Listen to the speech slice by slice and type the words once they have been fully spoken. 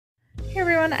Hey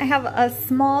everyone, I have a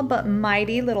small but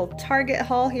mighty little Target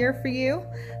haul here for you.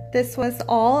 This was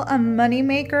all a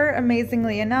Moneymaker,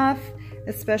 amazingly enough,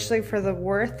 especially for the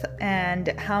worth and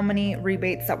how many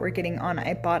rebates that we're getting on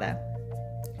Ibotta.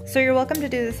 So you're welcome to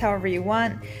do this however you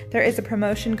want. There is a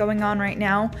promotion going on right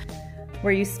now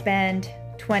where you spend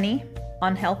 $20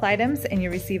 on health items and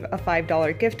you receive a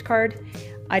 $5 gift card.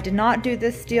 I did not do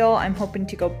this deal. I'm hoping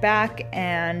to go back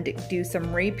and do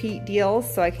some repeat deals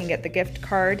so I can get the gift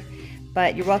card,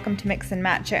 but you're welcome to mix and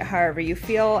match it however you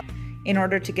feel. In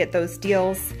order to get those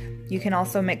deals, you can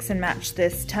also mix and match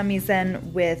this tummy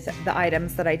zen with the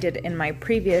items that I did in my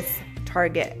previous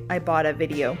Target Ibotta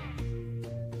video.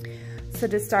 So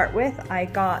to start with, I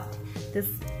got this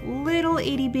little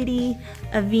itty bitty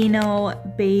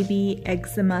Aveeno Baby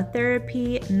Eczema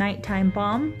Therapy Nighttime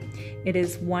Balm. It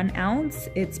is 1 ounce.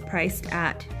 It's priced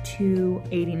at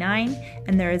 $2.89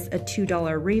 and there is a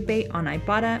 $2 rebate on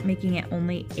Ibotta, making it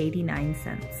only 89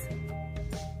 cents.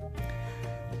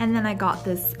 And then I got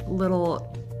this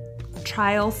little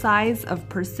trial size of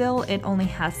Persil. It only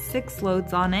has 6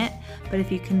 loads on it, but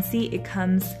if you can see, it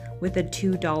comes with a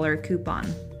 $2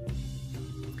 coupon.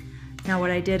 Now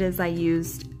what I did is I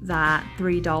used that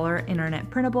 $3 internet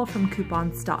printable from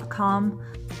coupons.com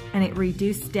and it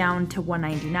reduced down to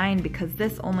 $1.99 because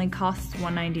this only costs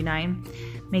 $1.99,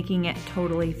 making it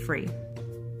totally free.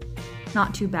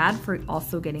 Not too bad for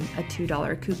also getting a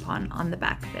 $2 coupon on the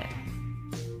back of it.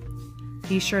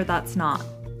 Be sure that's not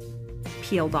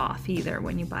peeled off either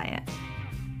when you buy it.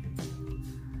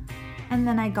 And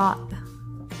then I got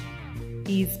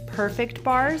these perfect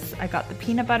bars. I got the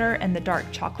peanut butter and the dark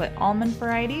chocolate almond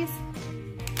varieties.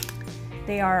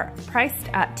 They are priced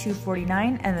at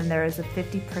 $2.49 and then there is a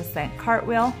 50%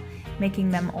 cartwheel,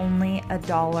 making them only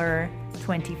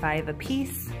 $1.25 a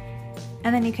piece.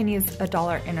 And then you can use a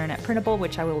 $1 internet printable,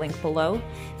 which I will link below,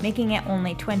 making it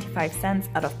only 25 cents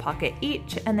out of pocket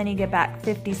each, and then you get back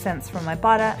 50 cents from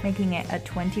Ibotta, making it a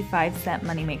 25-cent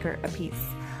moneymaker a piece.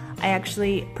 I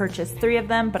actually purchased 3 of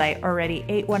them, but I already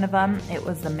ate one of them. It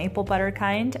was the maple butter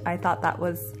kind. I thought that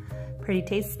was pretty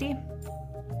tasty.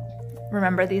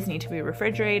 Remember, these need to be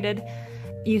refrigerated.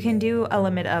 You can do a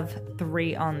limit of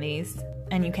 3 on these,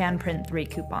 and you can print 3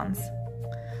 coupons.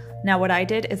 Now what I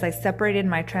did is I separated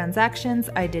my transactions.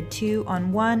 I did 2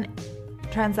 on one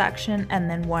transaction and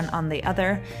then 1 on the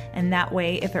other, and that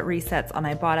way if it resets on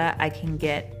Ibotta, I can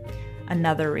get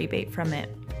another rebate from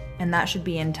it. And that should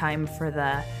be in time for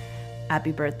the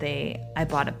Happy Birthday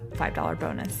Ibotta $5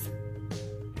 bonus.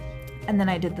 And then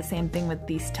I did the same thing with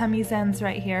these tummy zens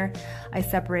right here. I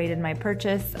separated my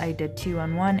purchase. I did 2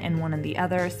 on one and 1 on the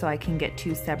other so I can get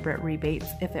 2 separate rebates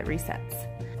if it resets.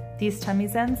 These tummy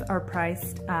zens are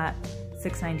priced at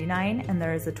 $6.99 and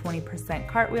there is a 20%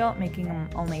 cartwheel, making them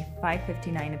only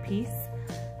 $5.59 a piece.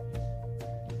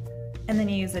 And then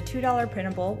you use a $2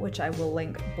 printable, which I will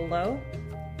link below,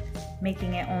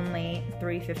 making it only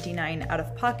 $3.59 out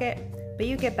of pocket, but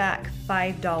you get back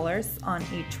 $5 on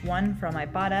each one from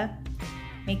Ibotta,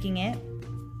 making it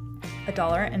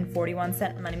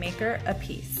 $1.41 moneymaker a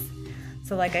piece.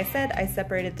 So like I said, I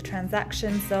separated the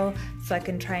transactions so I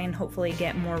can try and hopefully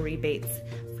get more rebates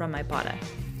from Ibotta.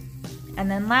 And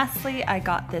then lastly, I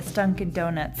got this Dunkin'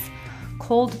 Donuts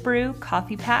cold brew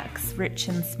coffee packs, rich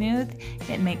and smooth.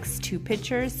 It makes 2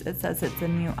 pitchers. It says it's a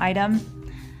new item.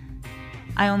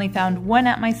 I only found 1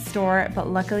 at my store, but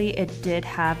luckily it did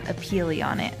have a peely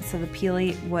on it. So the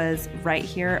peely was right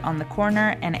here on the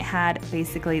corner and it had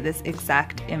basically this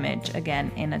exact image,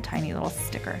 again in a tiny little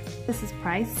sticker. This is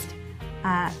priced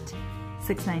at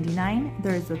 $6.99.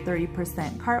 There is a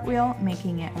 30% cartwheel,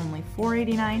 making it only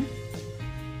 $4.89.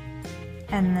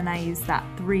 And then I used that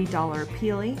 $3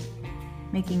 peely,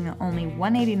 making it only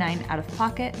 $1.89 out of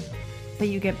pocket. But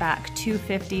you get back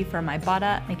 $2.50 from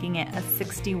Ibotta, making it a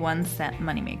 61-cent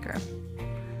moneymaker.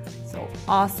 So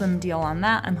awesome deal on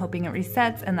that. I'm hoping it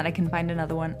resets and that I can find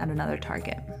another one at another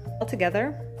Target.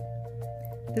 Altogether,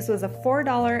 this was a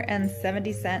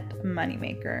 $4.70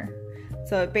 moneymaker.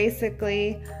 So it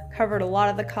basically covered a lot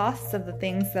of the costs of the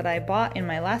things that I bought in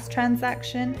my last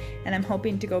transaction, and I'm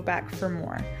hoping to go back for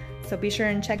more. So be sure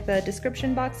and check the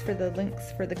description box for the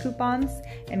links for the coupons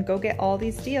and go get all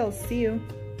these deals. See you.